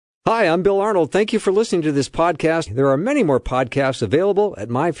Hi, I'm Bill Arnold. Thank you for listening to this podcast. There are many more podcasts available at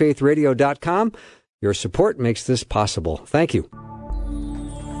myfaithradio.com. Your support makes this possible. Thank you.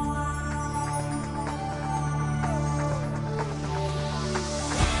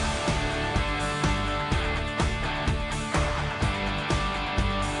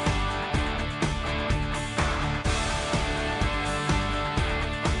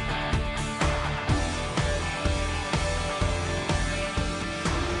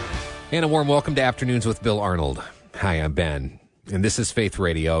 And a warm welcome to Afternoons with Bill Arnold. Hi, I'm Ben, and this is Faith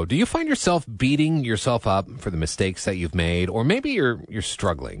Radio. Do you find yourself beating yourself up for the mistakes that you've made? Or maybe you're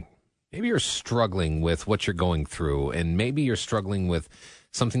struggling. Maybe you're struggling with what you're going through, and maybe you're struggling with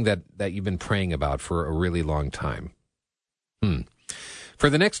something that you've been praying about for a really long time. For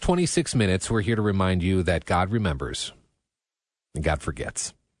the next 26 minutes, we're here to remind you that God remembers and God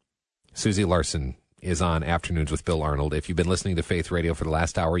forgets. Susie Larson is on Afternoons with Bill Arnold. If you've been listening to Faith Radio for the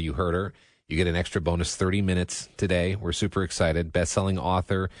last hour, you heard her. You get an extra bonus 30 minutes today. We're super excited. Best-selling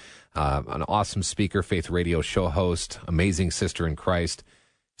author, an awesome speaker, Faith Radio show host, amazing sister in Christ.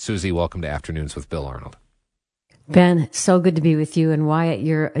 Susie, welcome to Afternoons with Bill Arnold. Ben, so good to be with you. And Wyatt,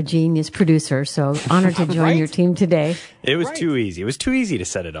 you're a genius producer, so honored to join your team today. It was too easy. It was too easy to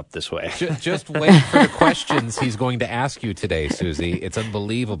set it up this way. Just wait for the questions he's going to ask you today, Susie. It's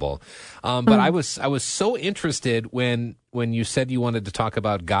unbelievable. But I was so interested when you said you wanted to talk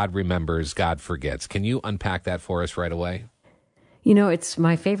about God remembers, God forgets. Can you unpack that for us right away? You know, it's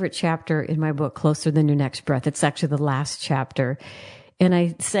my favorite chapter in my book, Closer Than Your Next Breath. It's actually the last chapter. And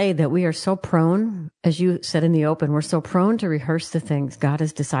I say that we are so prone, as you said in the open, we're so prone to rehearse the things God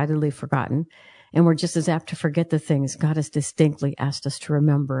has decidedly forgotten. And we're just as apt to forget the things God has distinctly asked us to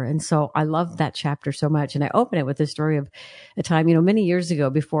remember. And so I love that chapter so much. And I open it with the story of a time, many years ago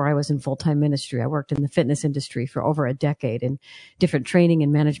before I was in full-time ministry. I worked in the fitness industry for over a decade in different training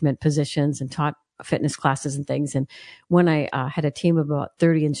and management positions and taught fitness classes and things. And when I had a team of about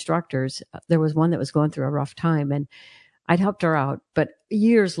 30 instructors, there was one that was going through a rough time. And I'd helped her out, but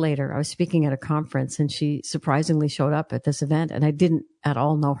years later, I was speaking at a conference and she surprisingly showed up at this event, and I didn't at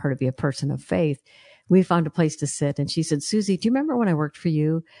all know her to be a person of faith. We found a place to sit, and she said, "Susie, do you remember when I worked for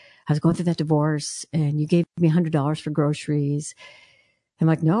you? I was going through that divorce and you gave me $100 for groceries." I'm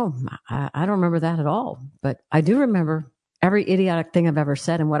like, "No, I don't remember that at all, but I do remember every idiotic thing I've ever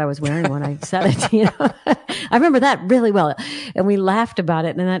said and what I was wearing when I said it." I remember that really well. And we laughed about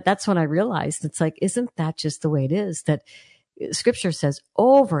it. And that's when I realized it's like, isn't that just the way it is? That Scripture says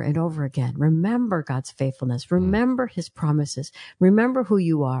over and over again, remember God's faithfulness, remember his promises, remember who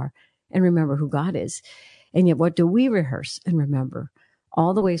you are, and remember who God is. And yet what do we rehearse and remember?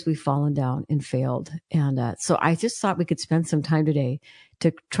 All the ways we've fallen down and failed. And so I just thought we could spend some time today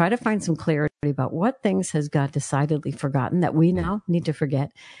to try to find some clarity about what things has God decidedly forgotten that we now need to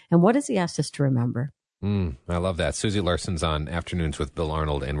forget, and what has he asked us to remember. I love that. Susie Larson's on Afternoons with Bill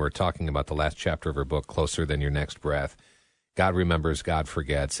Arnold, and we're talking about the last chapter of her book, Closer Than Your Next Breath. God remembers, God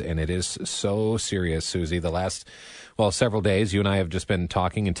forgets, and it is so serious, Susie. The last, several days, you and I have just been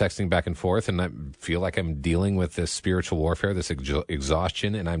talking and texting back and forth, and I feel like I'm dealing with this spiritual warfare, this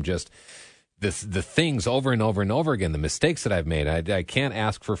exhaustion, and I'm just the things over and over and over again, the mistakes that I've made. I can't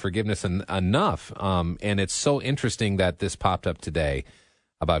ask for forgiveness enough, and it's so interesting that this popped up today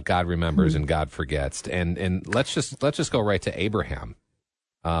about God remembers and God forgets, and let's just go right to Abraham.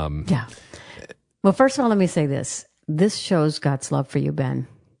 Yeah. Well, first of all, let me say this. This shows God's love for you, Ben,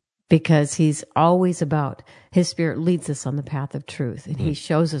 because he's always about, his Spirit leads us on the path of truth, and he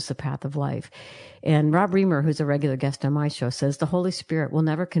shows us the path of life. And Rob Reamer, who's a regular guest on my show, says the Holy Spirit will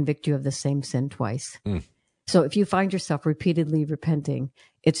never convict you of the same sin twice. So if you find yourself repeatedly repenting,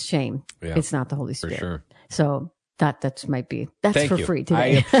 it's shame. Yeah, it's not the Holy Spirit. For sure. So that's Thank for you. free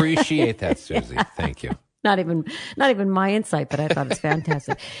today. I appreciate that, Susie. Thank you. Not even my insight, but I thought it's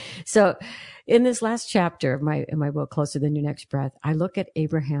fantastic. So in this last chapter of in my book, Closer Than Your Next Breath, I look at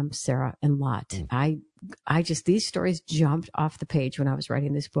Abraham, Sarah, and Lot. These stories jumped off the page when I was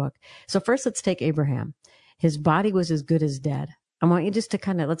writing this book. So first, let's take Abraham. His body was as good as dead. I want you just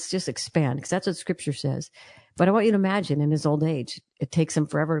to let's just expand, because that's what Scripture says. But I want you to imagine in his old age, it takes him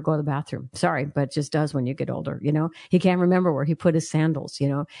forever to go to the bathroom. Sorry, but it just does when you get older. He can't remember where he put his sandals.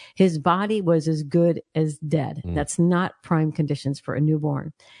 His body was as good as dead. That's not prime conditions for a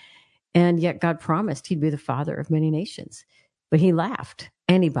newborn. And yet God promised he'd be the father of many nations. But he laughed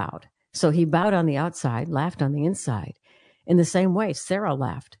and he bowed. So he bowed on the outside, laughed on the inside. In the same way, Sarah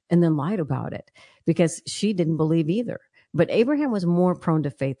laughed and then lied about it because she didn't believe either. But Abraham was more prone to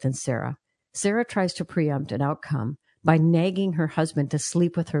faith than Sarah. Sarah tries to preempt an outcome by nagging her husband to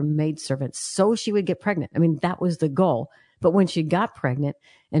sleep with her maidservant so she would get pregnant. I mean, that was the goal. But when she got pregnant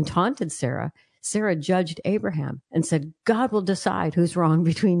and taunted Sarah, Sarah judged Abraham and said, God will decide who's wrong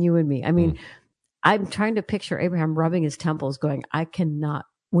between you and me. I mean, I'm trying to picture Abraham rubbing his temples going, I cannot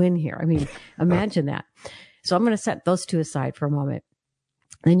win here. I mean, imagine that. So I'm going to set those two aside for a moment.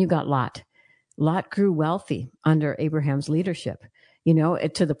 Then you got Lot. Lot grew wealthy under Abraham's leadership,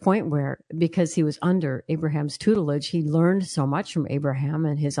 to the point where, because he was under Abraham's tutelage, he learned so much from Abraham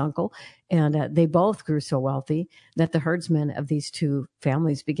and his uncle, and they both grew so wealthy that the herdsmen of these two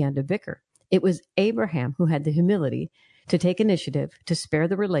families began to bicker. It was Abraham who had the humility to take initiative to spare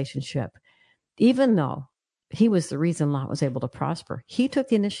the relationship, even though he was the reason Lot was able to prosper. He took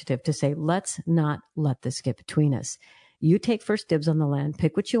the initiative to say, let's not let this get between us. You take first dibs on the land,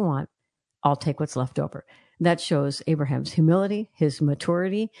 pick what you want. I'll take what's left over. That shows Abraham's humility, his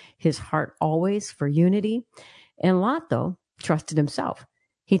maturity, his heart always for unity. And Lot, though, trusted himself.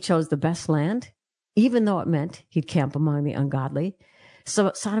 He chose the best land, even though it meant he'd camp among the ungodly.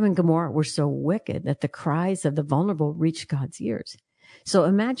 So Sodom and Gomorrah were so wicked that the cries of the vulnerable reached God's ears. So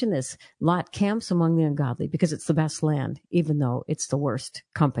imagine this. Lot camps among the ungodly because it's the best land, even though it's the worst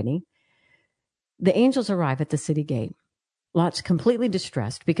company. The angels arrive at the city gate. Lot's completely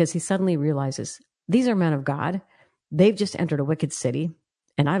distressed because he suddenly realizes these are men of God. They've just entered a wicked city,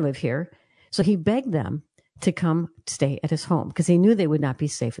 and I live here. So he begged them to come stay at his home because he knew they would not be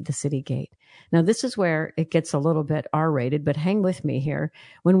safe at the city gate. Now, this is where it gets a little bit R-rated, but hang with me here.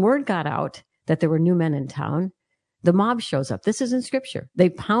 When word got out that there were new men in town, the mob shows up. This is in Scripture. They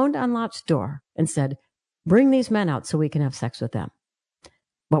pound on Lot's door and said, bring these men out so we can have sex with them.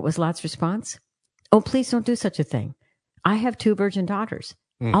 What was Lot's response? Oh, please don't do such a thing. I have 2 virgin daughters.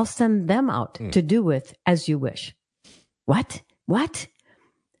 I'll send them out to do with as you wish. What?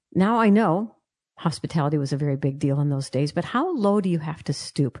 Now I know hospitality was a very big deal in those days, but how low do you have to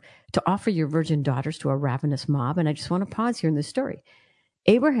stoop to offer your virgin daughters to a ravenous mob? And I just want to pause here in this story.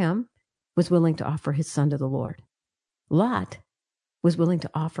 Abraham was willing to offer his son to the Lord. Lot was willing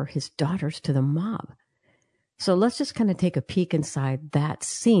to offer his daughters to the mob. So let's just kind of take a peek inside that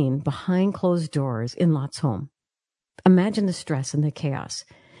scene behind closed doors in Lot's home. Imagine the stress and the chaos.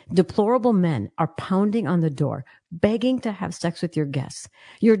 Deplorable men are pounding on the door, begging to have sex with your guests.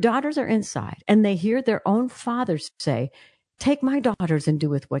 Your daughters are inside, and they hear their own fathers say, take my daughters and do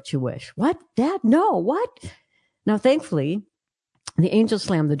with what you wish. What? Dad? No. What? Now, thankfully, the angels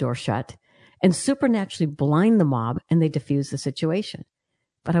slam the door shut and supernaturally blind the mob, and they diffuse the situation.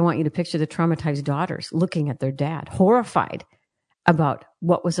 But I want you to picture the traumatized daughters looking at their dad, horrified about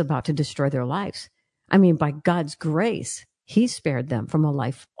what was about to destroy their lives. I mean, by God's grace, he spared them from a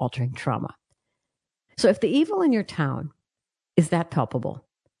life-altering trauma. So if the evil in your town is that palpable,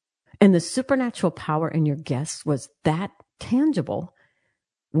 and the supernatural power in your guests was that tangible,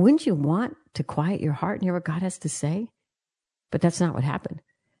 wouldn't you want to quiet your heart and hear what God has to say? But that's not what happened.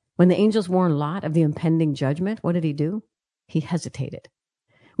 When the angels warned Lot of the impending judgment, what did he do? He hesitated.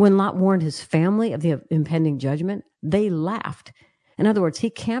 When Lot warned his family of the impending judgment, they laughed. In other words, he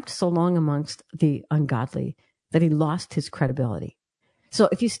camped so long amongst the ungodly that he lost his credibility. So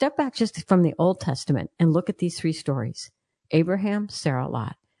if you step back just from the Old Testament and look at these 3 stories, Abraham, Sarah,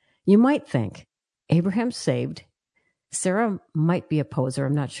 Lot, you might think Abraham saved. Sarah might be a poser,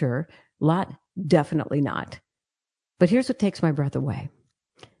 I'm not sure. Lot, definitely not. But here's what takes my breath away.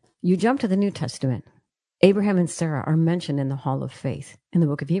 You jump to the New Testament. Abraham and Sarah are mentioned in the Hall of Faith in the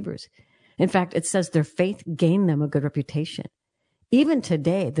book of Hebrews. In fact, it says their faith gained them a good reputation. Even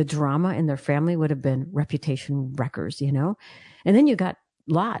today, the drama in their family would have been reputation wreckers, And then you got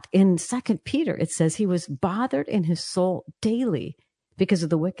Lot. In 2 Peter, it says he was bothered in his soul daily because of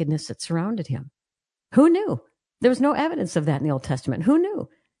the wickedness that surrounded him. Who knew? There was no evidence of that in the Old Testament. Who knew?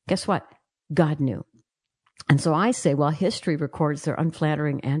 Guess what? God knew. And so I say, while history records their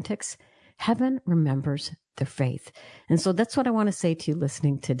unflattering antics, heaven remembers their faith. And so that's what I want to say to you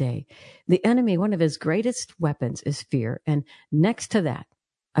listening today. The enemy, one of his greatest weapons is fear. And next to that,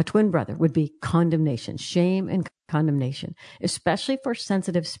 a twin brother would be condemnation, shame and condemnation, especially for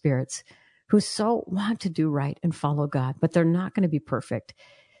sensitive spirits who so want to do right and follow God, but they're not going to be perfect.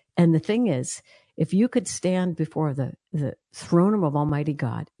 And the thing is, if you could stand before the throne room of Almighty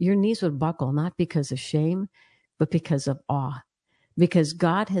God, your knees would buckle, not because of shame, but because of awe. Because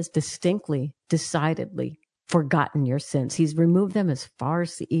God has distinctly, decidedly forgotten your sins. He's removed them as far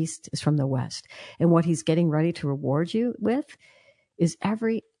as the east is from the west. And what he's getting ready to reward you with is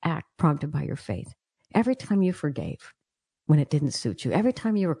every act prompted by your faith. Every time you forgave when it didn't suit you. Every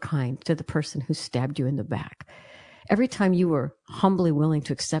time you were kind to the person who stabbed you in the back. Every time you were humbly willing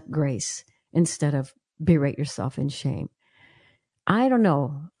to accept grace instead of berate yourself in shame. I don't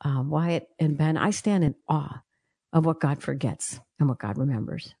know, Wyatt and Ben, I stand in awe of what God forgets and what God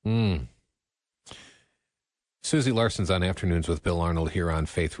remembers. Susie Larson's on Afternoons with Bill Arnold here on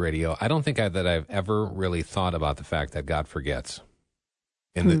Faith Radio. I don't think that I've ever really thought about the fact that God forgets.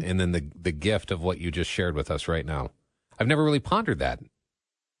 And then the gift of what you just shared with us right now. I've never really pondered that.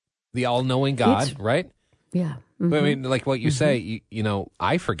 The all-knowing God, right? Yeah. I mean, like what you say, you know,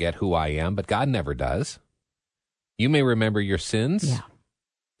 I forget who I am, but God never does. You may remember your sins,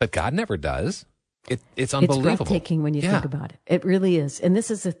 but God never does. It's unbelievable. It's breathtaking when you think about it. It really is. And this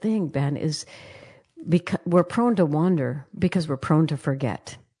is the thing, Ben, is because we're prone to wander because we're prone to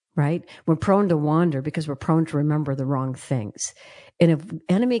forget, right? We're prone to wander because we're prone to remember the wrong things. And if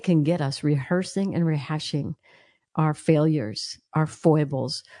enemy can get us rehearsing and rehashing our failures, our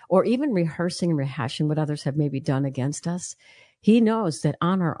foibles, or even rehearsing and rehashing what others have maybe done against us, he knows that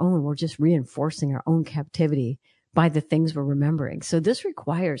on our own, we're just reinforcing our own captivity by the things we're remembering. So this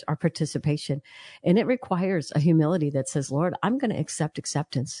requires our participation, and it requires a humility that says, Lord, I'm going to accept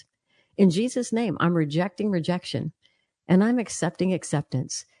acceptance. In Jesus' name, I'm rejecting rejection, and I'm accepting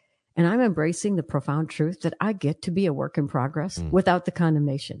acceptance. And I'm embracing the profound truth that I get to be a work in progress without the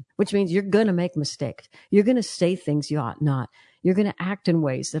condemnation, which means you're going to make mistakes. You're going to say things you ought not. You're going to act in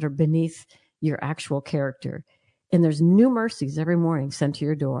ways that are beneath your actual character. And there's new mercies every morning sent to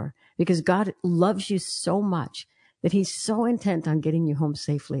your door because God loves you so much that he's so intent on getting you home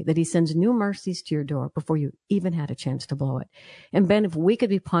safely that he sends new mercies to your door before you even had a chance to blow it. And Ben, if we could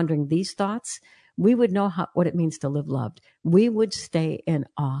be pondering these thoughts, we would know what it means to live loved. We would stay in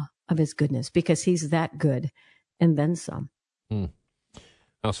awe of his goodness because he's that good and then some. I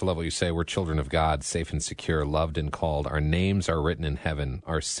also love what you say. We're children of God, safe and secure, loved and called. Our names are written in heaven.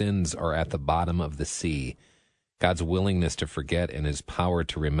 Our sins are at the bottom of the sea. God's willingness to forget and his power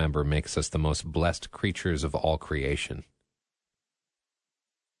to remember makes us the most blessed creatures of all creation.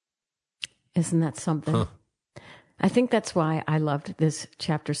 Isn't that something? Huh. I think that's why I loved this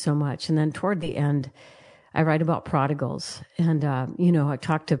chapter so much. And then toward the end, I write about prodigals. And, I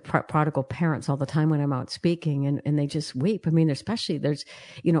talk to prodigal parents all the time when I'm out speaking, and they just weep. I mean, especially there's,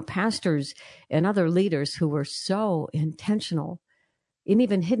 pastors and other leaders who were so intentional, and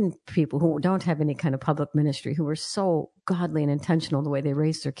even hidden people who don't have any kind of public ministry, who were so godly and intentional the way they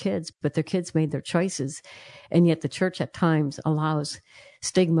raised their kids, but their kids made their choices. And yet the church at times allows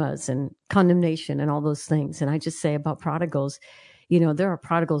stigmas and condemnation and all those things. And I just say about prodigals, there are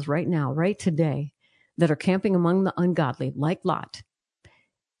prodigals right now, right today, that are camping among the ungodly, like Lot.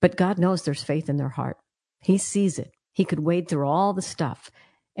 But God knows there's faith in their heart. He sees it. He could wade through all the stuff.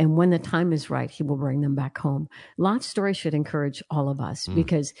 And when the time is right, he will bring them back home. Lot's story should encourage all of us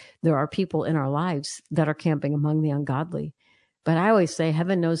because there are people in our lives that are camping among the ungodly. But I always say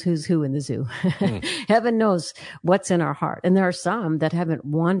heaven knows who's who in the zoo. Heaven knows what's in our heart. And there are some that haven't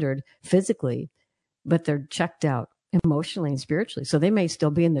wandered physically, but they're checked out emotionally and spiritually. So they may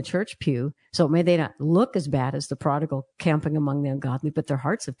still be in the church pew. So may they not look as bad as the prodigal camping among the ungodly, but their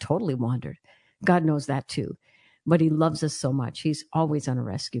hearts have totally wandered. God knows that too. But he loves us so much. He's always on a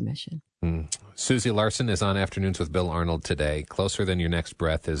rescue mission. Susie Larson is on Afternoons with Bill Arnold today. Closer Than Your Next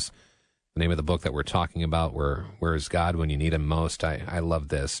Breath is the name of the book that we're talking about. Where is God when you need him most? I love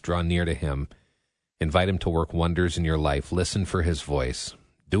this. Draw near to him. Invite him to work wonders in your life. Listen for his voice.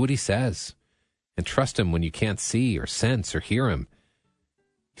 Do what he says. And trust him when you can't see or sense or hear him.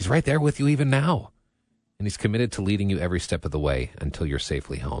 He's right there with you even now. And he's committed to leading you every step of the way until you're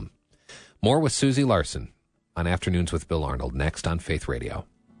safely home. More with Susie Larson on Afternoons with Bill Arnold, next on Faith Radio.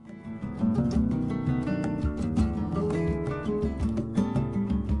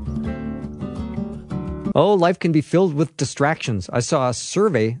 Oh, life can be filled with distractions. I saw a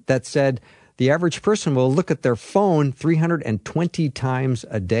survey that said the average person will look at their phone 320 times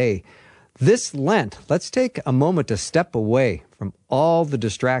a day. This Lent, let's take a moment to step away from all the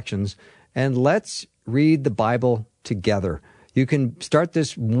distractions and let's read the Bible together. You can start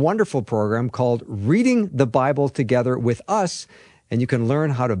this wonderful program called Reading the Bible Together with Us, and you can learn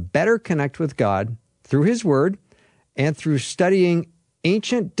how to better connect with God through his word and through studying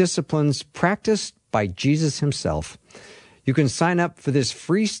ancient disciplines practiced by Jesus himself. You can sign up for this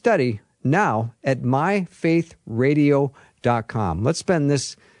free study now at myfaithradio.com. Let's spend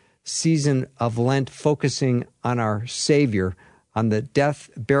this season of Lent focusing on our Savior, on the death,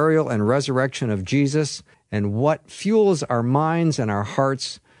 burial, and resurrection of Jesus, and what fuels our minds and our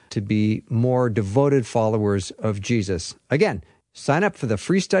hearts to be more devoted followers of Jesus. Again, sign up for the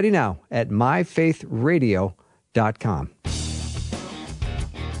free study now at myfaithradio.com.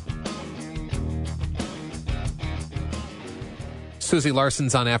 Susie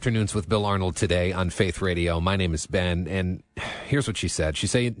Larson's on Afternoons with Bill Arnold today on Faith Radio. My name is Ben, and here's what she said. She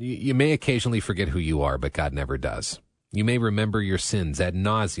said, you may occasionally forget who you are, but God never does. You may remember your sins ad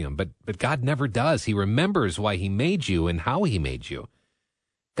nauseum, but God never does. He remembers why he made you and how he made you.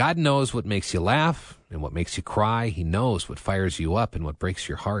 God knows what makes you laugh and what makes you cry. He knows what fires you up and what breaks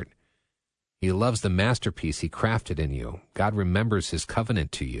your heart. He loves the masterpiece he crafted in you. God remembers his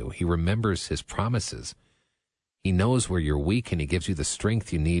covenant to you. He remembers his promises. He knows where you're weak, and he gives you the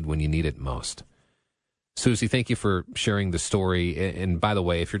strength you need when you need it most. Susie, thank you for sharing the story. And by the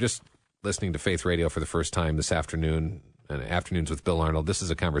way, if you're just listening to Faith Radio for the first time this afternoon, and Afternoons with Bill Arnold, this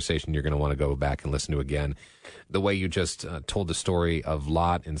is a conversation you're going to want to go back and listen to again. The way you just told the story of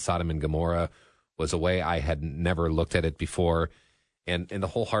Lot and Sodom and Gomorrah was a way I had never looked at it before. And the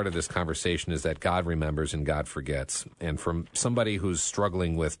whole heart of this conversation is that God remembers and God forgets. And from somebody who's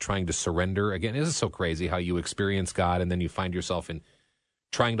struggling with trying to surrender, again, this is so crazy how you experience God and then you find yourself in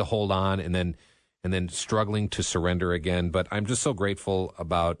trying to hold on and then struggling to surrender again. But I'm just so grateful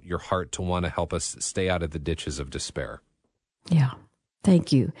about your heart to want to help us stay out of the ditches of despair. Yeah.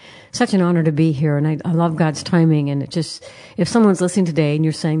 Thank you. Such an honor to be here. And I love God's timing. And it just, if someone's listening today and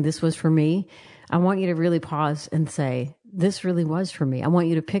you're saying this was for me, I want you to really pause and say, this really was for me. I want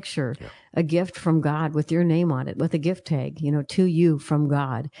you to picture a gift from God with your name on it, with a gift tag, to you from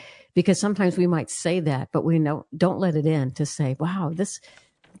God. Because sometimes we might say that, but we don't let it in to say, wow, this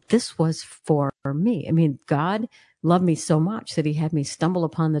was for me. I mean, God loved me so much that he had me stumble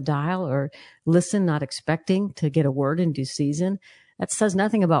upon the dial or listen, not expecting to get a word in due season. That says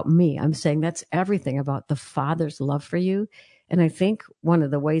nothing about me. I'm saying that's everything about the Father's love for you. And I think one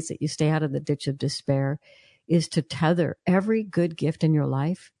of the ways that you stay out of the ditch of despair is to tether every good gift in your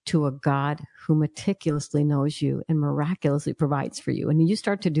life to a God who meticulously knows you and miraculously provides for you. And you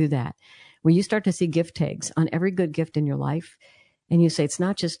start to do that, when you start to see gift tags on every good gift in your life, and you say, it's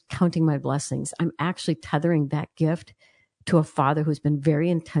not just counting my blessings. I'm actually tethering that gift to a Father who's been very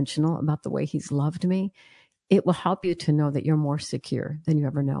intentional about the way he's loved me. It will help you to know that you're more secure than you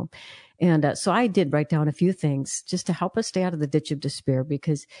ever know. And so I did write down a few things just to help us stay out of the ditch of despair,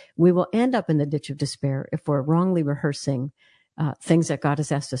 because we will end up in the ditch of despair if we're wrongly rehearsing things that God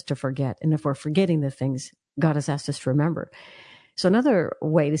has asked us to forget, and if we're forgetting the things God has asked us to remember. So another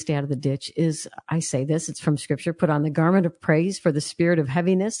way to stay out of the ditch is, I say this, it's from Scripture, put on the garment of praise for the spirit of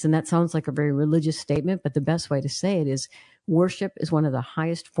heaviness. And that sounds like a very religious statement, but the best way to say it is worship is one of the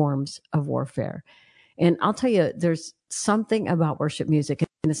highest forms of warfare. And I'll tell you, there's something about worship music,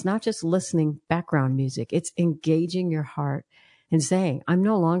 and it's not just listening background music. It's engaging your heart and saying, I'm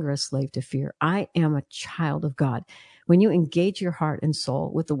no longer a slave to fear. I am a child of God. When you engage your heart and soul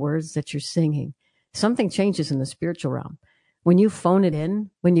with the words that you're singing, something changes in the spiritual realm. When you phone it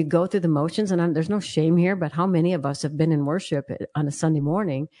in, when you go through the motions, and there's no shame here, but how many of us have been in worship on a Sunday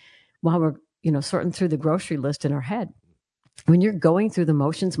morning while we're, sorting through the grocery list in our head? When you're going through the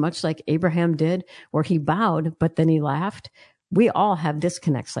motions, much like Abraham did, where he bowed, but then he laughed, we all have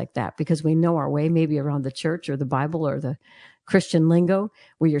disconnects like that because we know our way, maybe around the church or the Bible or the Christian lingo,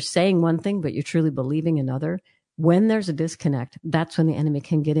 where you're saying one thing, but you're truly believing another. When there's a disconnect, that's when the enemy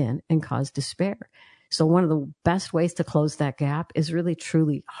can get in and cause despair. So one of the best ways to close that gap is really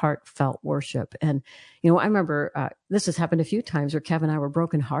truly heartfelt worship. And, I remember this has happened a few times where Kevin and I were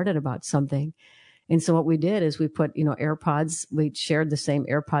brokenhearted about something. And so what we did is we put, AirPods, we shared the same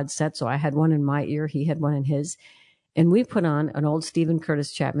AirPod set. So I had one in my ear, he had one in his. And we put on an old Stephen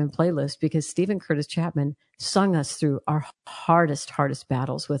Curtis Chapman playlist because Stephen Curtis Chapman sung us through our hardest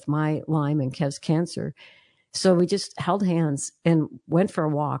battles with my Lyme and Kev's cancer. So we just held hands and went for a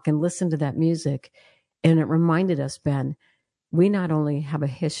walk and listened to that music. And it reminded us, Ben, we not only have a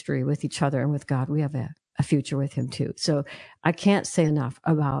history with each other and with God, we have a future with him too. So I can't say enough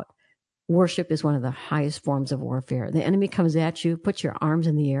about worship is one of the highest forms of warfare. The enemy comes at you, put your arms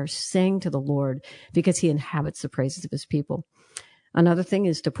in the air, sing to the Lord because he inhabits the praises of his people. Another thing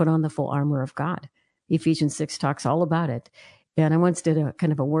is to put on the full armor of God. Ephesians 6 talks all about it. And I once did a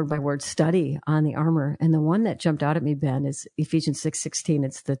kind of a word-by-word study on the armor. And the one that jumped out at me, Ben, is Ephesians 6:16.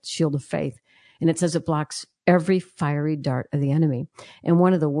 It's the shield of faith. And it says it blocks every fiery dart of the enemy. And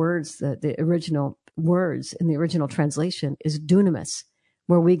one of the words, the original words in the original translation is dunamis,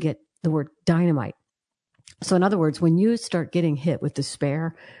 where we get the word dynamite. So in other words, when you start getting hit with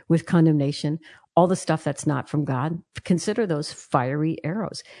despair, with condemnation, all the stuff that's not from God, consider those fiery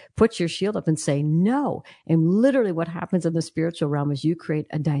arrows. Put your shield up and say no. And literally what happens in the spiritual realm is you create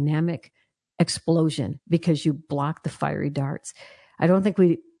a dynamic explosion because you block the fiery darts. I don't think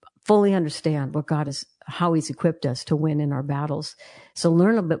we fully understand what God is, how he's equipped us to win in our battles. So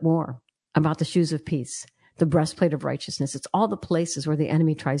learn a bit more about the shoes of peace, the breastplate of righteousness. It's all the places where the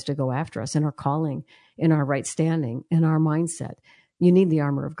enemy tries to go after us in our calling, in our right standing, in our mindset. You need the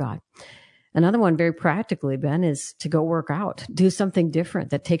armor of God. Another one, very practically, Ben, is to go work out. Do something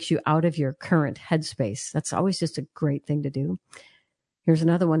different that takes you out of your current headspace. That's always just a great thing to do. Here's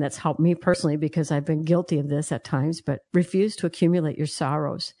another one that's helped me personally because I've been guilty of this at times, but refuse to accumulate your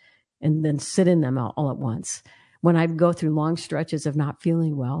sorrows and then sit in them all at once. When I go through long stretches of not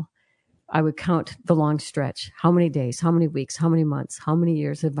feeling well, I would count the long stretch. How many days, how many weeks, how many months, how many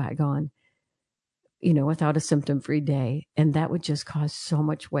years have I gone, without a symptom-free day? And that would just cause so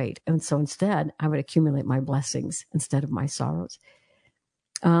much weight. And so instead, I would accumulate my blessings instead of my sorrows.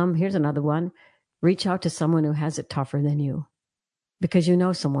 Here's another one. Reach out to someone who has it tougher than you, because you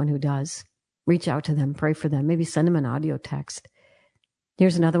know someone who does. Reach out to them, pray for them, maybe send them an audio text.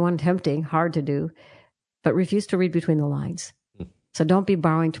 Here's another one, tempting, hard to do, but refuse to read between the lines. So don't be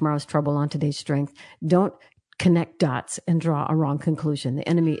borrowing tomorrow's trouble on today's strength. Don't connect dots and draw a wrong conclusion. The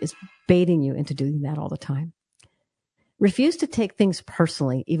enemy is baiting you into doing that all the time. Refuse to take things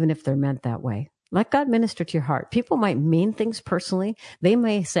personally, even if they're meant that way. Let God minister to your heart. People might mean things personally. They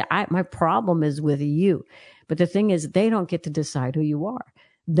may say, my problem is with you. But the thing is, they don't get to decide who you are.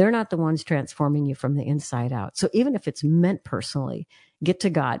 They're not the ones transforming you from the inside out. So even if it's meant personally, get to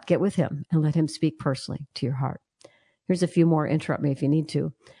God, get with him, and let him speak personally to your heart. Here's a few more. Interrupt me if you need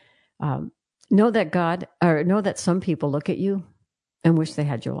to. Know that some people look at you and wish they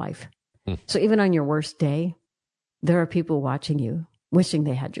had your life. So even on your worst day, there are people watching you, wishing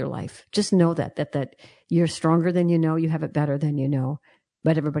they had your life. Just know that you're stronger than you know, you have it better than you know,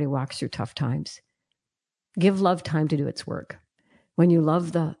 but everybody walks through tough times. Give love time to do its work. When you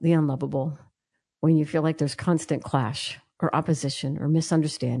love the unlovable, when you feel like there's constant clash or opposition or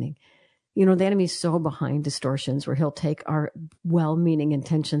misunderstanding, the enemy's so behind distortions where he'll take our well-meaning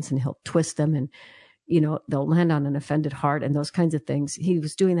intentions and he'll twist them and, they'll land on an offended heart and those kinds of things. He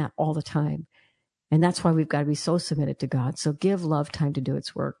was doing that all the time. And that's why we've got to be so submitted to God. So give love time to do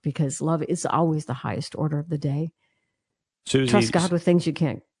its work, because love is always the highest order of the day. Susie, trust God with things you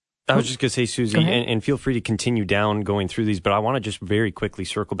can't. I was just going to say, Susie, and feel free to continue down going through these, but I want to just very quickly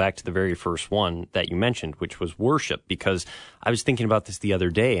circle back to the very first one that you mentioned, which was worship, because I was thinking about this the other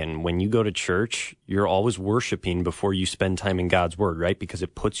day, and when you go to church, you're always worshiping before you spend time in God's Word, right? Because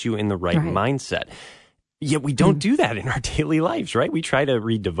it puts you in the right mindset. Yet we don't do that in our daily lives, right? We try to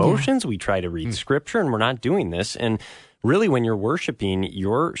read devotions, we try to read Scripture, and we're not doing this. And really, when you're worshiping,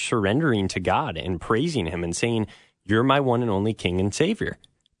 you're surrendering to God and praising Him and saying, "You're my one and only King and Savior."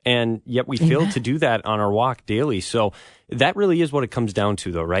 And yet we fail to do that on our walk daily. So that really is what it comes down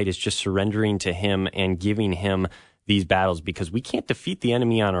to, though, right? It's just surrendering to him and giving him these battles, because we can't defeat the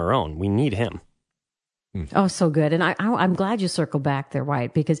enemy on our own. We need him. Oh, so good. And I'm glad you circled back there,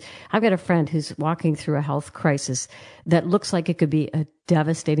 Wyatt, because I've got a friend who's walking through a health crisis that looks like it could be a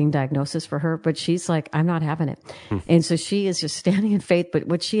devastating diagnosis for her, but she's like, I'm not having it. And so she is just standing in faith. But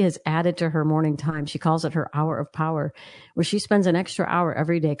what she has added to her morning time, she calls it her hour of power, where she spends an extra hour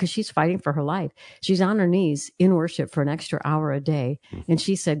every day because she's fighting for her life. She's on her knees in worship for an extra hour a day. And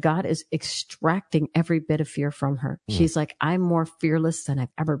she said, God is extracting every bit of fear from her. She's like, I'm more fearless than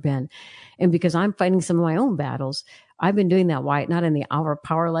I've ever been. And because I'm fighting some of my own battles, I've been doing that, Wyatt, not in the hour of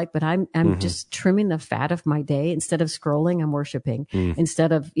power but I'm just trimming the fat of my day. Instead of scrolling, I'm worshiping.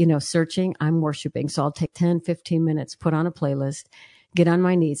 Instead of, searching, I'm worshiping. So I'll take 10, 15 minutes, put on a playlist, get on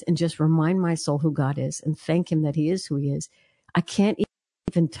my knees, and just remind my soul who God is and thank him that he is who he is. I can't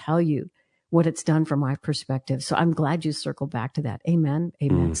even tell you what it's done from my perspective. So I'm glad you circled back to that. Amen.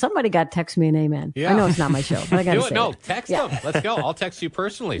 Amen. Somebody got to text me an amen. Yeah. I know it's not my show, but I got to say No, text them. Let's go. I'll text you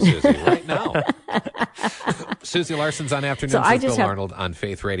personally, Susie, right now. Susie Larson's on Afternoons with Bill Arnold on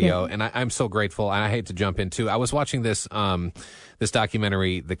Faith Radio, and I'm so grateful. And I hate to jump in too. I was watching this this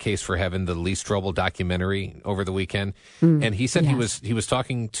documentary, The Case for Heaven, the Lee Strobel documentary over the weekend, and he said he was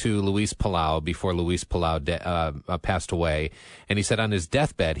talking to Luis Palau before Luis Palau passed away, and he said on his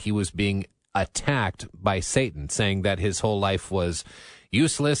deathbed he was being attacked by Satan, saying that his whole life was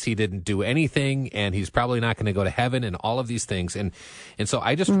useless, he didn't do anything, and he's probably not going to go to heaven, and all of these things. And so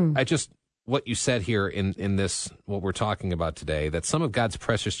I just what you said here in this, what we're talking about today, that some of God's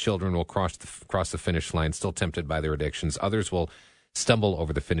precious children will cross the finish line, still tempted by their addictions. Others will stumble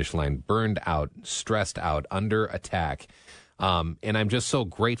over the finish line, burned out, stressed out, under attack. And I'm just so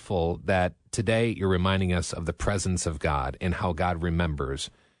grateful that today you're reminding us of the presence of God and how God remembers,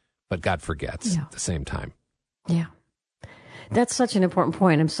 but God forgets at the same time. Yeah. That's such an important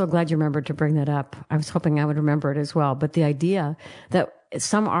point. I'm so glad you remembered to bring that up. I was hoping I would remember it as well. But the idea that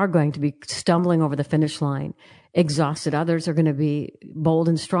some are going to be stumbling over the finish line, exhausted. Others are going to be bold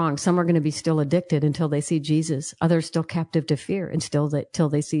and strong. Some are going to be still addicted until they see Jesus. Others still captive to fear and till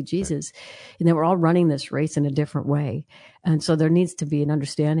they see Jesus. And then we're all running this race in a different way. And so there needs to be an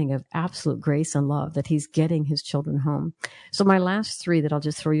understanding of absolute grace and love that he's getting his children home. So my last three that I'll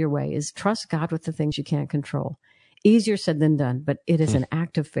just throw your way is trust God with the things you can't control. Easier said than done, but it is an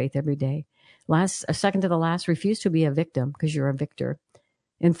act of faith every day. Second to the last, refuse to be a victim because you're a victor.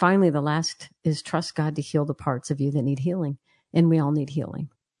 And finally, the last is trust God to heal the parts of you that need healing. And we all need healing.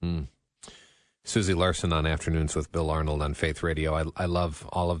 Susie Larson on Afternoons with Bill Arnold on Faith Radio. I love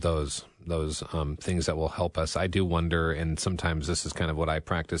all of those things that will help us. I do wonder, and sometimes this is kind of what I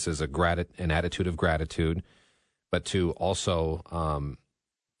practice, is an attitude of gratitude, but to also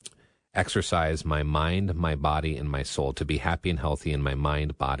exercise my mind, my body, and my soul, to be happy and healthy in my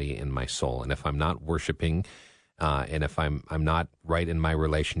mind, body, and my soul. And if I'm not worshiping, and if I'm not right in my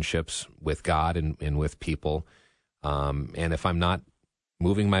relationships with God and with people, and if I'm not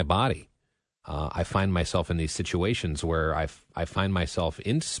moving my body, I find myself in these situations where I find myself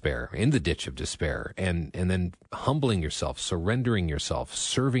in despair, in the ditch of despair, and then humbling yourself, surrendering yourself,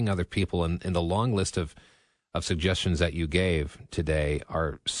 serving other people, and the long list of suggestions that you gave today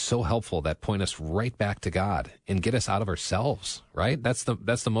are so helpful, that point us right back to God and get us out of ourselves, right? That's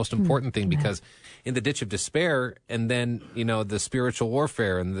the most important thing, because in the ditch of despair, and then, the spiritual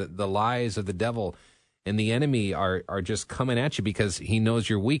warfare and the lies of the devil and the enemy are just coming at you because he knows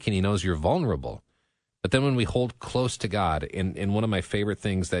you're weak and he knows you're vulnerable. But then when we hold close to God, and one of my favorite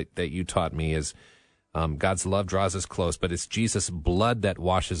things that you taught me is God's love draws us close, but it's Jesus' blood that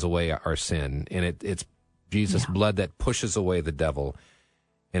washes away our sin, and it's Jesus' blood that pushes away the devil,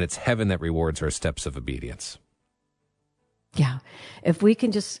 and it's heaven that rewards our steps of obedience. Yeah. If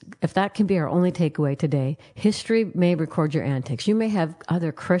that can be our only takeaway today, history may record your antics. You may have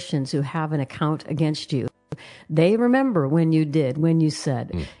other Christians who have an account against you. They remember when you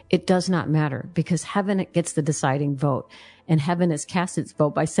said. It does not matter, because heaven gets the deciding vote. And heaven has cast its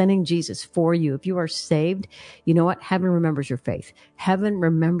vote by sending Jesus for you. If you are saved, you know what? Heaven remembers your faith. Heaven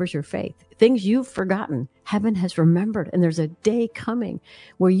remembers your faith. Things you've forgotten, heaven has remembered. And there's a day coming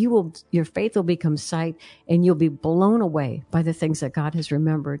where your faith will become sight, and you'll be blown away by the things that God has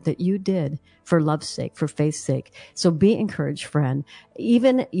remembered that you did for love's sake, for faith's sake. So be encouraged, friend.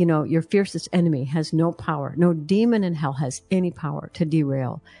 Even, your fiercest enemy has no power. No demon in hell has any power to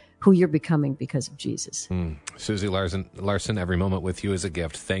derail who you're becoming because of Jesus. Susie Larson, every moment with you is a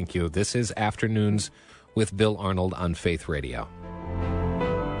gift. Thank you. This is Afternoons with Bill Arnold on Faith Radio.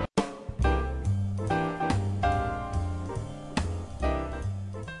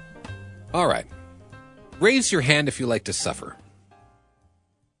 All right. Raise your hand if you like to suffer.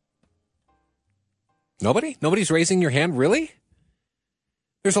 Nobody? Nobody's raising your hand? Really?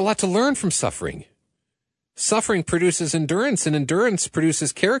 There's a lot to learn from suffering. Suffering produces endurance, and endurance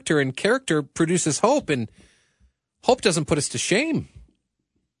produces character, and character produces hope, and hope doesn't put us to shame.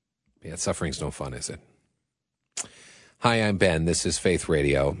 Yeah, suffering's no fun, is it? Hi, I'm Ben. This is Faith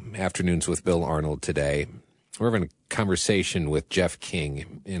Radio, Afternoons with Bill Arnold today. We're having a conversation with Jeff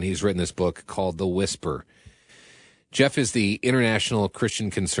King, and he's written this book called The Whisper. Jeff is the International Christian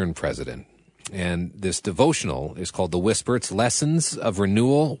Concern President. And this devotional is called The Whisper. It's Lessons of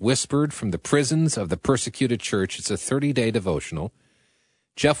Renewal Whispered from the Prisons of the Persecuted Church. It's a 30-day devotional.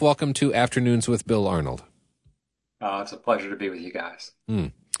 Jeff, welcome to Afternoons with Bill Arnold. It's a pleasure to be with you guys.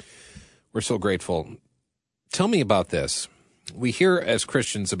 We're so grateful. Tell me about this. We hear as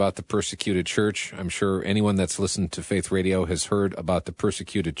Christians about the persecuted church. I'm sure anyone that's listened to Faith Radio has heard about the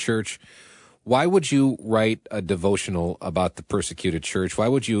persecuted church. Why would you write a devotional about the persecuted church? Why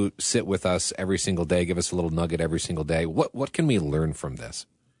would you sit with us every single day, give us a little nugget every single day? What can we learn from this?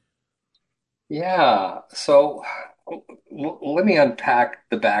 Yeah, so let me unpack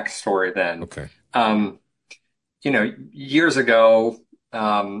the backstory then. Okay. Years ago,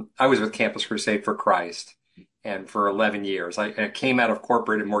 I was with Campus Crusade for Christ, and for 11 years. I came out of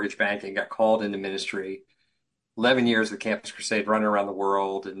corporate and mortgage banking, got called into ministry. 11 years with Campus Crusade, running around the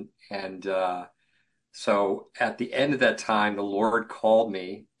world, and so at the end of that time, the Lord called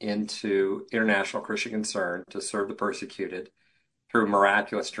me into International Christian Concern to serve the persecuted through a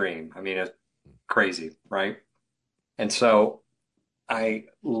miraculous dream. I mean, it's crazy, right? And so I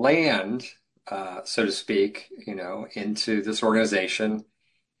land, so to speak, into this organization.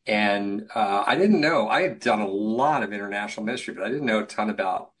 And I didn't know, I had done a lot of international ministry, but I didn't know a ton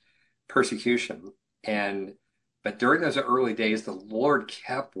about persecution. But during those early days, the Lord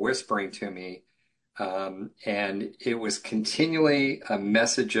kept whispering to me, and it was continually a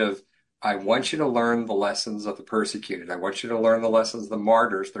message of I want you to learn the lessons of the persecuted. I want you to learn the lessons of the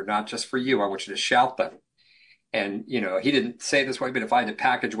martyrs. They're not just for you. I want you to shout them. And, he didn't say it this way, but if I had to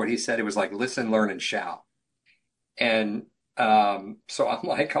package what he said, it was like, listen, learn, and shout. And so I'm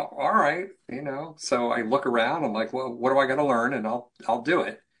like, all right, so I look around, I'm like, well, what do I got to learn? And I'll do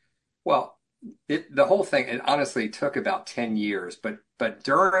it. Well, the whole thing, it honestly took about 10 years, but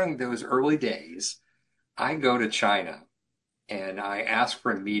during those early days, I go to China and I ask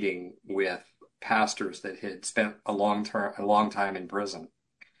for a meeting with pastors that had spent a long time in prison.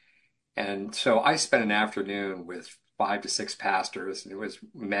 And so I spent an afternoon with 5 to 6 pastors, and it was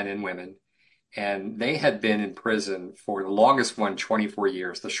men and women. And they had been in prison for the longest one, 24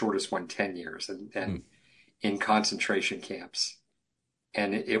 years, the shortest one, 10 years, and in concentration camps.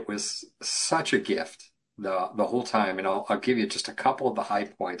 And it was such a gift the whole time. And I'll give you just a couple of the high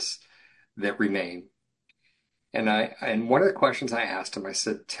points that remain. And one of the questions I asked him, I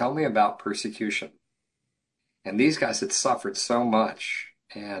said, tell me about persecution. And these guys had suffered so much.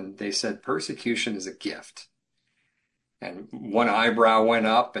 And they said, persecution is a gift. And one eyebrow went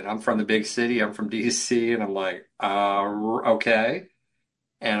up, and I'm from the big city. I'm from DC. And I'm like, okay.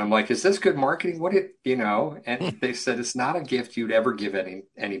 And I'm like, is this good marketing? And they said, it's not a gift you'd ever give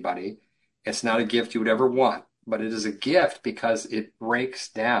anybody. It's not a gift you would ever want, but it is a gift because it breaks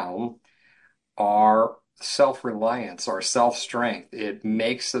down our self-reliance, our self-strength. It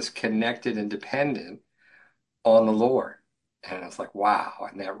makes us connected and dependent on the Lord. And I was like, wow.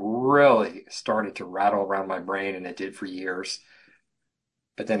 And that really started to rattle around my brain, and it did for years.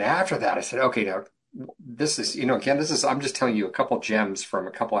 But then after that, I said, okay, now this is, I'm just telling you a couple gems from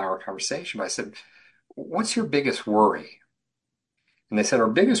a couple hour conversation. But I said, what's your biggest worry? And they said, our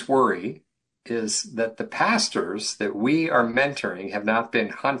biggest worry is that the pastors that we are mentoring have not been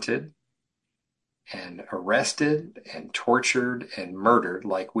hunted and arrested and tortured and murdered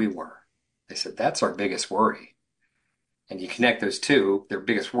like we were. They said, that's our biggest worry. And you connect those two, their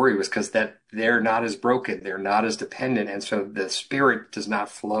biggest worry was because that they're not as broken, they're not as dependent, and so the spirit does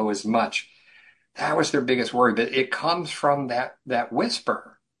not flow as much. That was their biggest worry, but it comes from that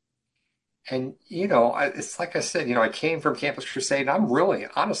whisper. And, it's like I said, I came from Campus Crusade, and I'm really,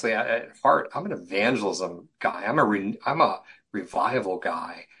 honestly, at heart, I'm an evangelism guy. I'm a revival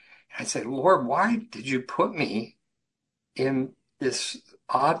guy. And I said, Lord, why did you put me in this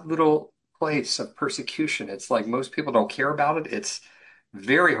odd little place of persecution? It's like most people don't care about it. It's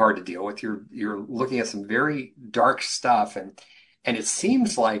very hard to deal with. You're looking at some very dark stuff, and it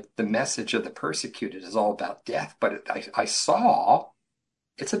seems like the message of the persecuted is all about death, but I saw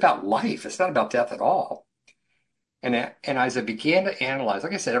it's about life. It's not about death at all. And as I began to analyze,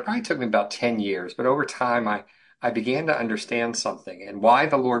 like I said, it probably took me about 10 years, but over time I began to understand something and why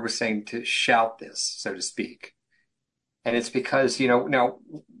the Lord was saying to shout this, so to speak. And it's because, now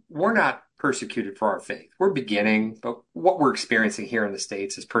we're not persecuted for our faith. We're beginning, but what we're experiencing here in the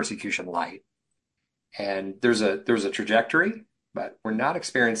States is persecution light. And there's a trajectory, but we're not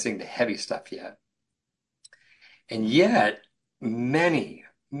experiencing the heavy stuff yet. And yet,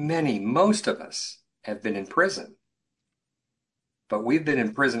 most of us have been in prison. But we've been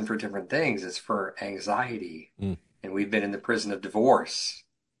in prison for different things. It's for anxiety. And we've been in the prison of divorce,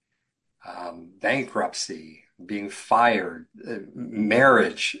 bankruptcy, being fired,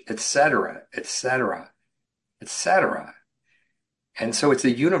 marriage, etc., etc., etc. And so it's a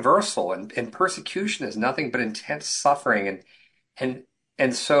universal, and persecution is nothing but intense suffering.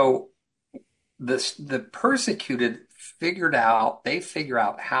 And so the persecuted figure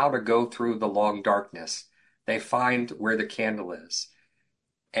out how to go through the long darkness. They find where the candle is.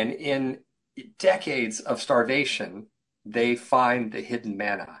 And in decades of starvation, they find the hidden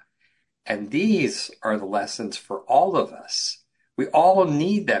manna. And these are the lessons for all of us. We all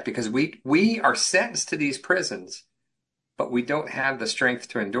need that because we are sentenced to these prisons, but we don't have the strength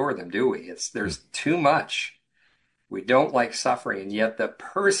to endure them, do we? There's too much. We don't like suffering, and yet the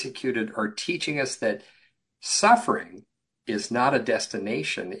persecuted are teaching us that suffering is not a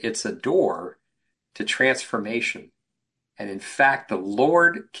destination. It's a door to transformation. And in fact, the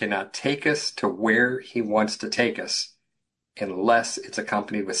Lord cannot take us to where he wants to take us unless it's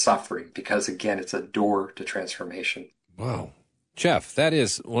accompanied with suffering, because again, it's a door to transformation. Wow. Jeff, that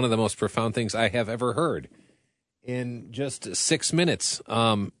is one of the most profound things I have ever heard in just 6 minutes.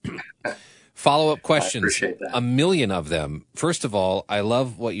 Follow-up questions, a million of them. First of all, I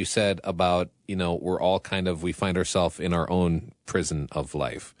love what you said about, we're all we find ourselves in our own prison of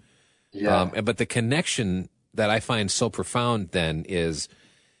life. Yeah. But the connection that I find so profound then is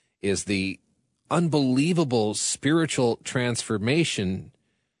the unbelievable spiritual transformation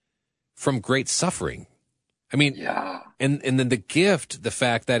from great suffering. I mean, Yeah. and then the gift, the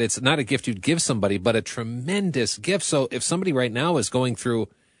fact that it's not a gift you'd give somebody, but a tremendous gift. So if somebody right now is going through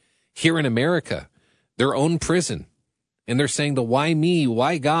here in America, their own prison, and they're saying the why me,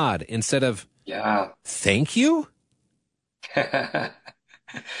 why God, instead of thank you.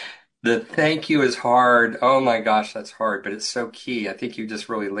 The thank you is hard. Oh my gosh, that's hard, but it's so key. I think you just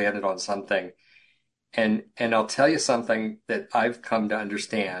really landed on something. And I'll tell you something that I've come to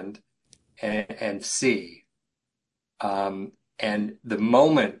understand and see. And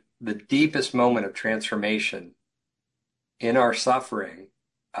the deepest moment of transformation in our suffering,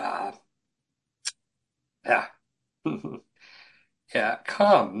 uh, yeah, yeah,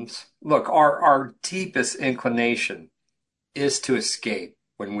 comes. Look, our deepest inclination is to escape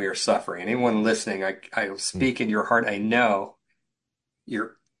when we are suffering. Anyone listening, I speak in your heart. I know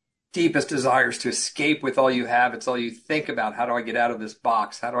your deepest desire is to escape with all you have. It's all you think about. How do I get out of this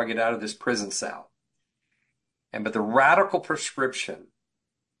box? How do I get out of this prison cell? But the radical prescription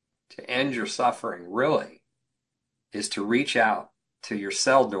to end your suffering really is to reach out to your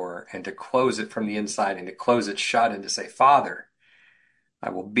cell door and to close it from the inside and to close it shut and to say, Father, I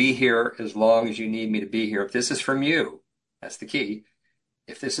will be here as long as you need me to be here. If this is from you, that's the key.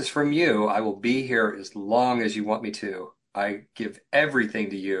 If this is from you, I will be here as long as you want me to. I give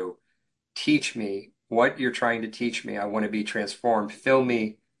everything to you. Teach me what you're trying to teach me. I want to be transformed. Fill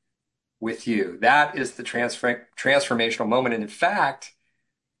me with you. That is the transformational moment. And in fact,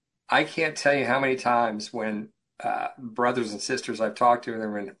 I can't tell you how many times when brothers and sisters I've talked to,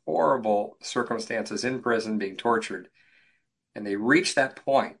 they're in horrible circumstances in prison, being tortured, and they reach that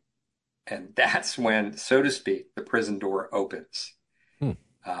point, and that's when, so to speak, the prison door opens.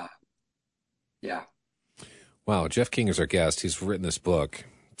 Yeah. Wow. Jeff King is our guest. He's written this book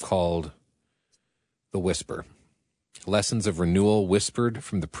called The Whisper. Lessons of Renewal Whispered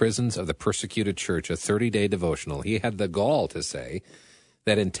from the Prisons of the Persecuted Church, a 30-day devotional. He had the gall to say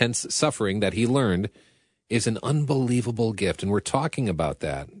that intense suffering that he learned is an unbelievable gift, and we're talking about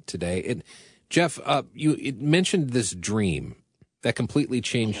that today. Jeff, you mentioned this dream that completely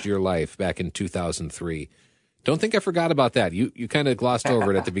changed your life back in 2003. Don't think I forgot about that. You kind of glossed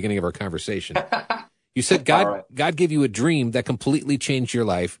over it at the beginning of our conversation. You said God gave you a dream that completely changed your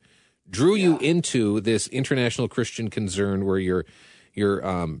life, drew you into this international Christian concern where you're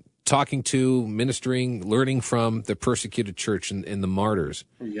talking to, ministering, learning from the persecuted church and the martyrs.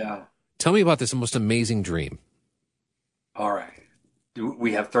 Yeah. Tell me about this most amazing dream. All right. Do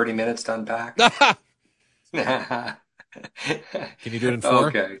we have 30 minutes to unpack? Can you do it in 4?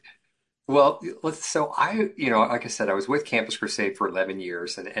 Okay. Well, like I said, I was with Campus Crusade for 11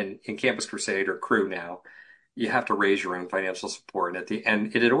 years, and in Campus Crusade or Crew now, you have to raise your own financial support. And at the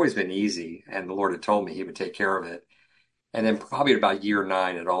end, it had always been easy, and the Lord had told me He would take care of it. And then probably about year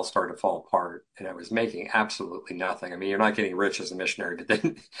 9, it all started to fall apart, and I was making absolutely nothing. I mean, you're not getting rich as a missionary, but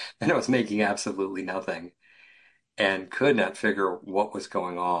then I was making absolutely nothing, and could not figure what was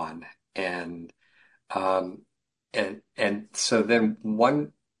going on. And so then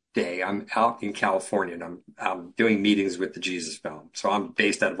one day I'm out in California and I'm doing meetings with the Jesus Film. So I'm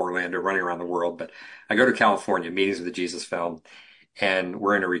based out of Orlando, running around the world, but I go to California, meetings with the Jesus Film, and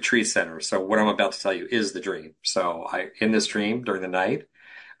we're in a retreat center. So what I'm about to tell you is the dream. So in this dream during the night,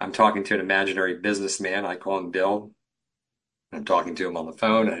 I'm talking to an imaginary businessman. I call him Bill. I'm talking to him on the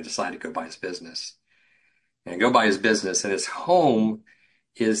phone, and I decide to go by his business. And I go by his business, and his home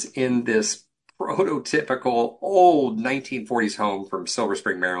is in this prototypical old 1940s home from Silver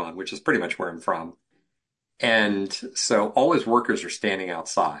Spring, Maryland, which is pretty much where I'm from. And so all his workers are standing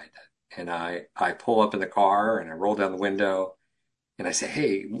outside. And I pull up in the car and I roll down the window and I say,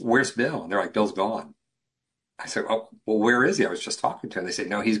 "Hey, where's Bill?" And they're like, "Bill's gone." I said, "Oh, well, where is he? I was just talking to him." They say,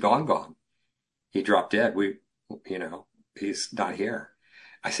 "No, he's gone. He dropped dead. He's not here."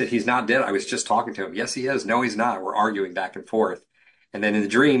 I said, "He's not dead. I was just talking to him." "Yes, he is." "No, he's not." We're arguing back and forth. And then in the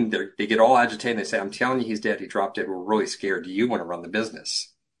dream, they get all agitated. They say, "I'm telling you, he's dead. He dropped dead. We're really scared. Do you want to run the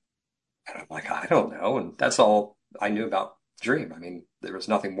business?" And I'm like, "I don't know." And that's all I knew about the dream. I mean, there was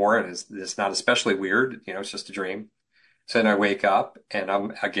nothing more. And it's not especially weird. It's just a dream. So then I wake up and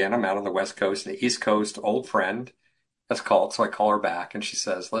I'm out on the West Coast, and the East Coast old friend has called. So I call her back and she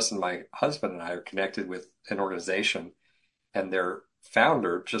says, "Listen, my husband and I are connected with an organization and their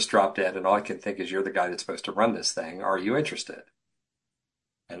founder just dropped dead. And all I can think is you're the guy that's supposed to run this thing. Are you interested?"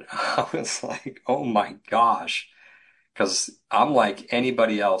 And I was like, oh my gosh, because I'm like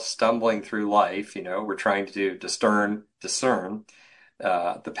anybody else stumbling through life. We're trying to discern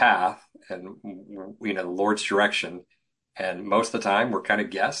the path and, the Lord's direction. And most of the time we're kind of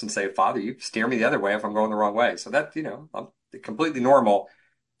guess and say, "Father, you steer me the other way if I'm going the wrong way." So that, I'm completely normal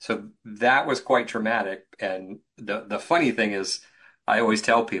So that was quite traumatic. And the funny thing is, I always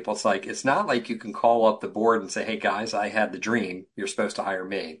tell people, it's like, it's not like you can call up the board and say, hey guys, I had the dream. You're supposed to hire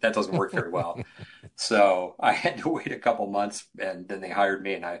me. That doesn't work very well. So I had to wait a couple months, and then they hired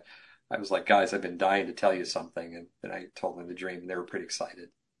me. And I was like, guys, I've been dying to tell you something. And then I told them the dream, and they were pretty excited.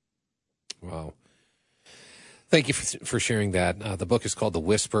 Wow. Thank you for sharing that. The book is called The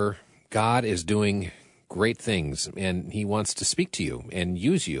Whisper. God is doing great things, and he wants to speak to you and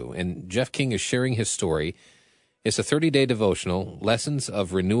use you. And Jeff King is sharing his story. It's a 30-day devotional, Lessons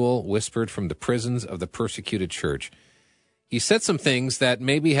of Renewal Whispered from the Prisons of the Persecuted Church. He said some things that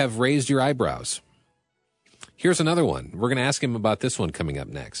maybe have raised your eyebrows. Here's another one. We're going to ask him about this one coming up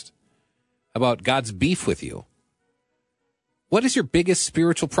next, about God's beef with you. What is your biggest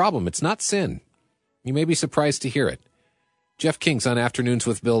spiritual problem? It's not sin. You may be surprised to hear it. Jeff King's on Afternoons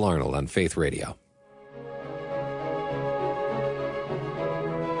with Bill Arnold on Faith Radio.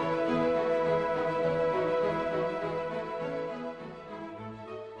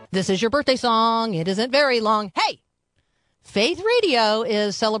 This is your birthday song. It isn't very long. Hey! Faith Radio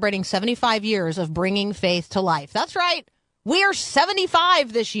is celebrating 75 years of bringing faith to life. That's right. We are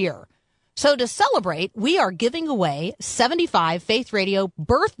 75 this year. So to celebrate, we are giving away 75 Faith Radio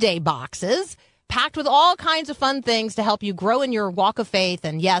birthday boxes packed with all kinds of fun things to help you grow in your walk of faith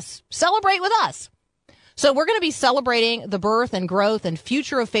and, yes, celebrate with us. So we're going to be celebrating the birth and growth and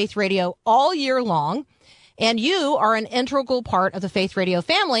future of Faith Radio all year long. And you are an integral part of the Faith Radio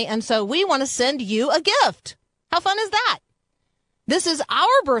family, and so we want to send you a gift. How fun is that? This is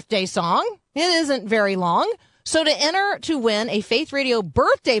our birthday song. It isn't very long. So to enter to win a Faith Radio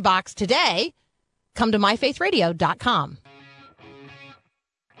birthday box today, come to myfaithradio.com.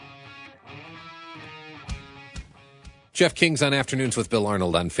 Jeff King's on Afternoons with Bill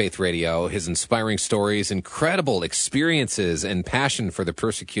Arnold on Faith Radio. His inspiring stories, incredible experiences, and passion for the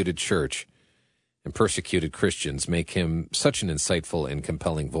persecuted church and persecuted Christians make him such an insightful and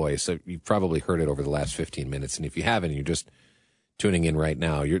compelling voice. You've probably heard it over the last 15 minutes, and if you haven't, you're just tuning in right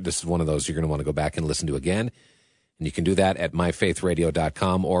now. This is one of those you're going to want to go back and listen to again, and you can do that at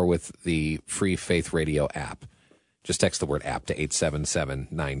myfaithradio.com or with the free Faith Radio app. Just text the word app to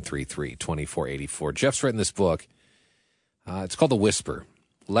 877-933-2484. Jeff's written this book. It's called The Whisper,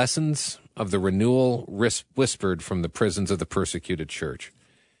 Lessons of the Renewal Whispered from the Prisons of the Persecuted Church.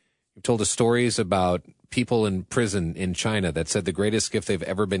 You've told us stories about people in prison in China that said the greatest gift they've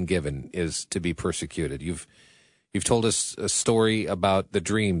ever been given is to be persecuted. You've told us a story about the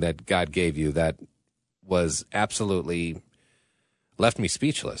dream that God gave you that was absolutely left me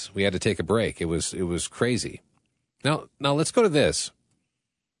speechless. We had to take a break. It was crazy. Now let's go to this.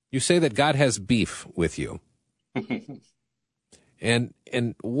 You say that God has beef with you. And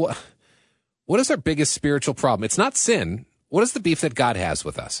what is our biggest spiritual problem? It's not sin. What is the beef that God has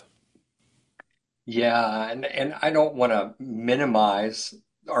with us? Yeah, and I don't want to minimize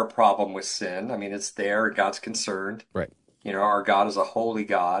our problem with sin. I mean, it's there. God's concerned. Right. Our God is a holy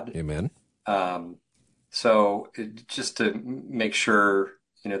God. Amen. So just to make sure,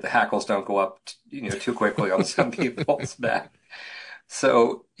 the hackles don't go up, too quickly on some people's back.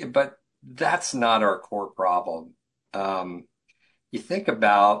 So, but that's not our core problem. You think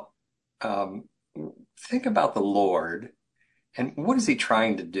about the Lord, and what is he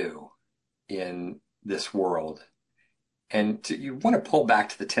trying to do in this world? And you want to pull back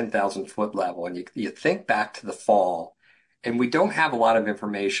to the 10,000-foot level, and you think back to the fall, and we don't have a lot of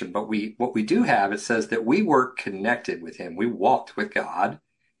information, but what we do have, it says that we were connected with him. We walked with God.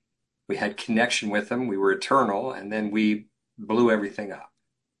 We had connection with him. We were eternal, and then we blew everything up.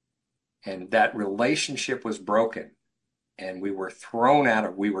 And that relationship was broken, and we were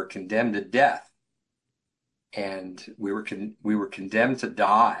we were condemned to death, and we were condemned to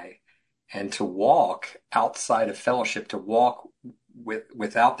die, and to walk outside of fellowship, to walk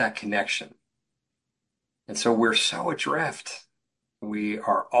without that connection. And so we're so adrift. We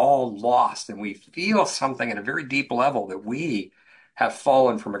are all lost, and we feel something at a very deep level that we have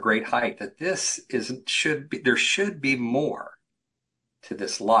fallen from a great height, that there should be more to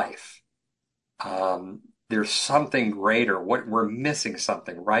this life. There's something greater. We're missing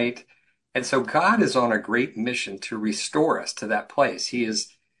something, right? And so God is on a great mission to restore us to that place. He is,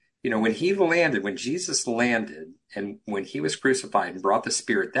 when Jesus landed, and when he was crucified and brought the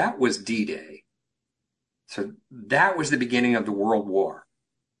Spirit, that was D-Day. So that was the beginning of the World War,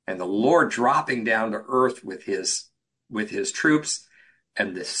 and the Lord dropping down to earth with his troops,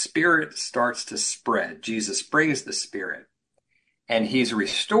 and the Spirit starts to spread. Jesus brings the Spirit, and he's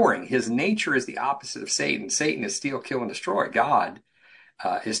restoring. His nature is the opposite of Satan. Satan is steal, kill, and destroy. God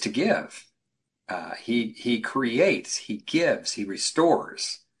is to give. He creates, he gives, he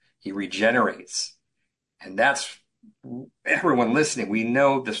restores. He regenerates. And that's everyone listening. We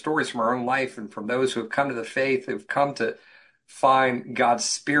know the stories from our own life and from those who have come to the faith, who've come to find God's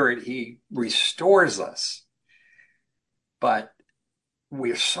Spirit. He restores us. But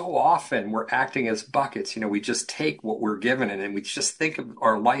we're so often, we're acting as buckets. We just take what we're given and we just think of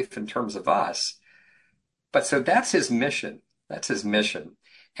our life in terms of us. But so that's his mission. That's his mission.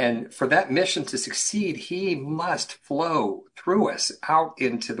 And for that mission to succeed, he must flow through us out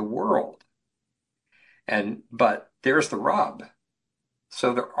into the world. But there's the rub.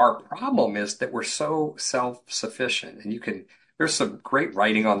 So our problem is that we're so self-sufficient. And there's some great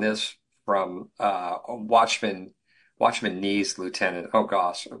writing on this from Watchman Nee's lieutenant. Oh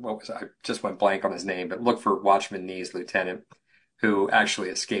gosh, I just went blank on his name, but look for Watchman Nee's lieutenant who actually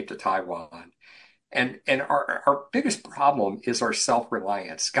escaped to Taiwan. And our biggest problem is our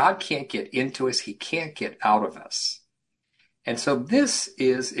self-reliance. God can't get into us. He can't get out of us. And so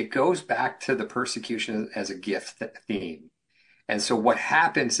it goes back to the persecution as a gift theme. And so what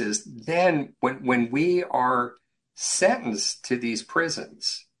happens is then when we are sentenced to these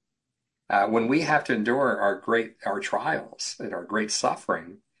prisons, when we have to endure our trials and our great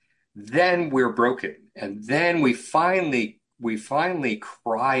suffering, then we're broken. And then we finally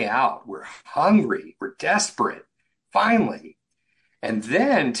cry out. We're hungry. We're desperate. Finally. And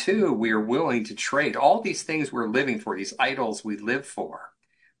then, too, we are willing to trade all these things we're living for, these idols we live for.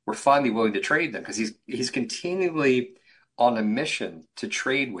 We're finally willing to trade them because he's continually on a mission to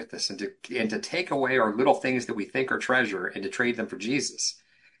trade with us and to take away our little things that we think are treasure and to trade them for Jesus.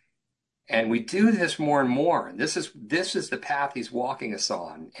 And we do this more and more. And this is the path he's walking us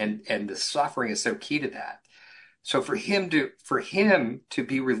on. And the suffering is so key to that. So for him to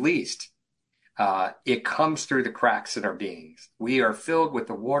be released, it comes through the cracks in our beings. We are filled with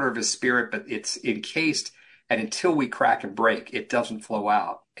the water of his Spirit, but it's encased, and until we crack and break, it doesn't flow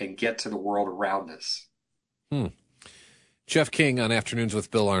out and get to the world around us. Jeff King on Afternoons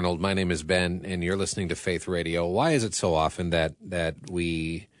with Bill Arnold. My name is Ben, and you're listening to Faith Radio. Why is it so often that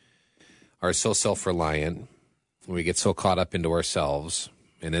we are so self-reliant, we get so caught up into ourselves,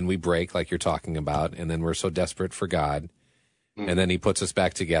 and then we break, like you're talking about, and then we're so desperate for God, and then he puts us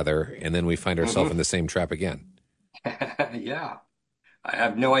back together, and then we find ourselves in the same trap again? Yeah. I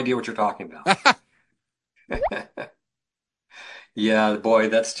have no idea what you're talking about. Yeah, boy,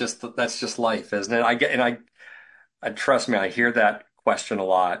 that's just life, isn't it? I trust me, I hear that question a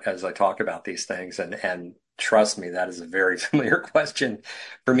lot as I talk about these things, and trust me, that is a very familiar question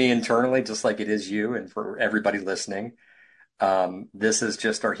for me internally, just like it is you and for everybody listening. This is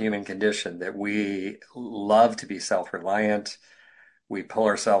just our human condition, that we love to be self-reliant. We pull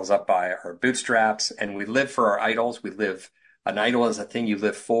ourselves up by our bootstraps and we live for our idols. An idol is a thing you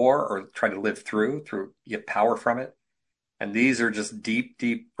live for or try to live through, you get power from it. And these are just deep,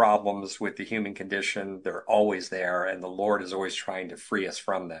 deep problems with the human condition. They're always there. And the Lord is always trying to free us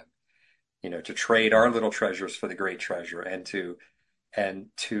from them, to trade our little treasures for the great treasure and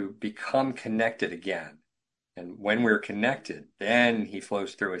to become connected again. And when we're connected, then he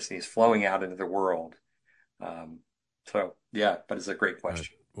flows through us and he's flowing out into the world. But it's a great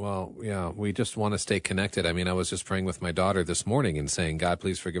question. Well, yeah, we just want to stay connected. I mean, I was just praying with my daughter this morning and saying, God,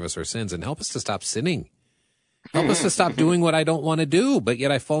 please forgive us our sins and help us to stop sinning. Help us to stop doing what I don't want to do, but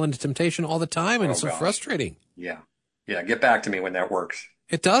yet I fall into temptation all the time, and it's so frustrating. Yeah. Yeah, get back to me when that works.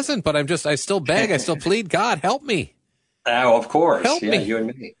 It doesn't, but I still beg, I still plead, God, help me. Oh, of course. Help me. You and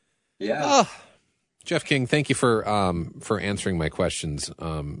me. Yeah. Oh. Jeff King, thank you for answering my questions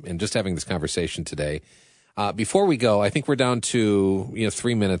and just having this conversation today. Before we go, I think we're down to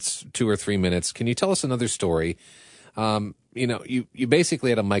 3 minutes, 2 or 3 minutes. Can you tell us another story? You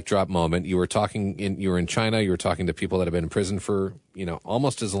basically had a mic drop moment. You were in China. You were talking to people that have been in prison for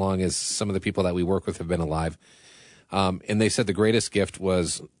almost as long as some of the people that we work with have been alive. And they said the greatest gift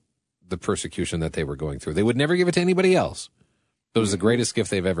was the persecution that they were going through. They would never give it to anybody else. It was the greatest gift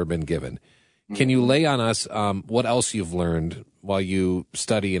they've ever been given. Can you lay on us what else you've learned while you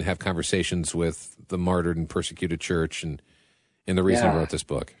study and have conversations with the martyred and persecuted church and the reason I wrote this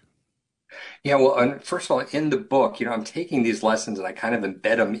book? Yeah, well, first of all, in the book, I'm taking these lessons and I kind of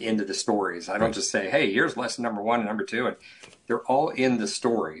embed them into the stories. I don't just say, hey, here's lesson number 1 and number 2. And they're all in the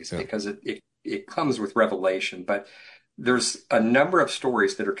stories because it comes with revelation. But there's a number of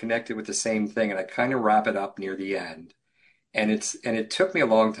stories that are connected with the same thing. And I kind of wrap it up near the end. And it took me a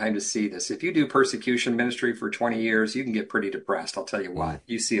long time to see this. If you do persecution ministry for 20 years, you can get pretty depressed. I'll tell you what.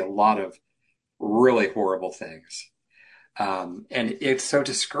 You see a lot of really horrible things. And it's so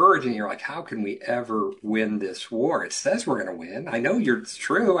discouraging. You're like, how can we ever win this war? It says we're going to win. I know it's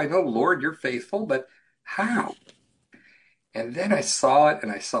true. I know, Lord, you're faithful, but how? And then I saw it,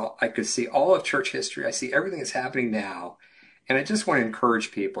 and I could see all of church history. I see everything that's happening now. And I just want to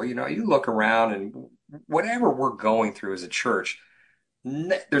encourage people, you look around and whatever we're going through as a church,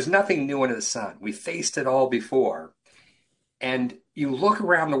 there's nothing new under the sun. We faced it all before. And you look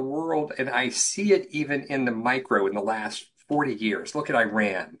around the world, and I see it even in the micro in the last 40 years. Look at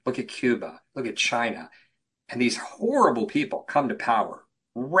Iran, look at Cuba, look at China. And these horrible people come to power,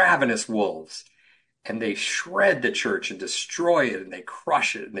 ravenous wolves. And they shred the church and destroy it, and they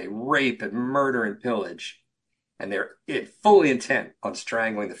crush it, and they rape and murder and pillage. And they're fully intent on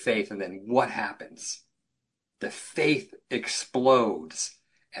strangling the faith. And then what happens? The faith explodes.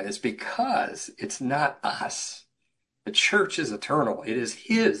 And it's because it's not us. The church is eternal. It is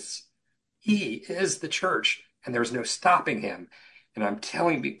his. He is the church, and there's no stopping him. And I'm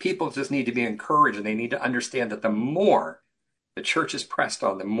telling you, people just need to be encouraged, and they need to understand that the more the church is pressed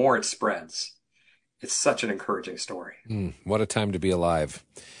on, the more it spreads. It's such an encouraging story. What a time to be alive.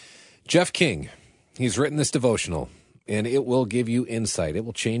 Jeff King, he's written this devotional, and it will give you insight. It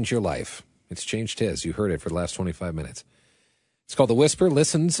will change your life. It's changed his. You heard it for the last 25 minutes. It's called The Whisper,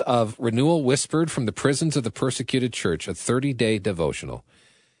 Lessons of Renewal Whispered from the Prisons of the Persecuted Church, a 30-day devotional.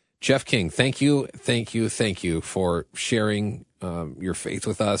 Jeff King, thank you for sharing your faith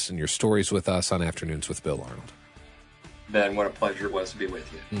with us and your stories with us on Afternoons with Bill Arnold. Ben, what a pleasure it was to be with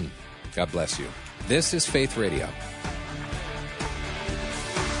you. God bless you. This is Faith Radio.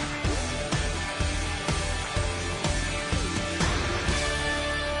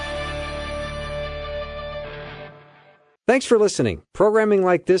 Thanks for listening. Programming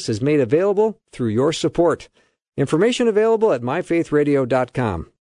like this is made available through your support. Information available at myfaithradio.com.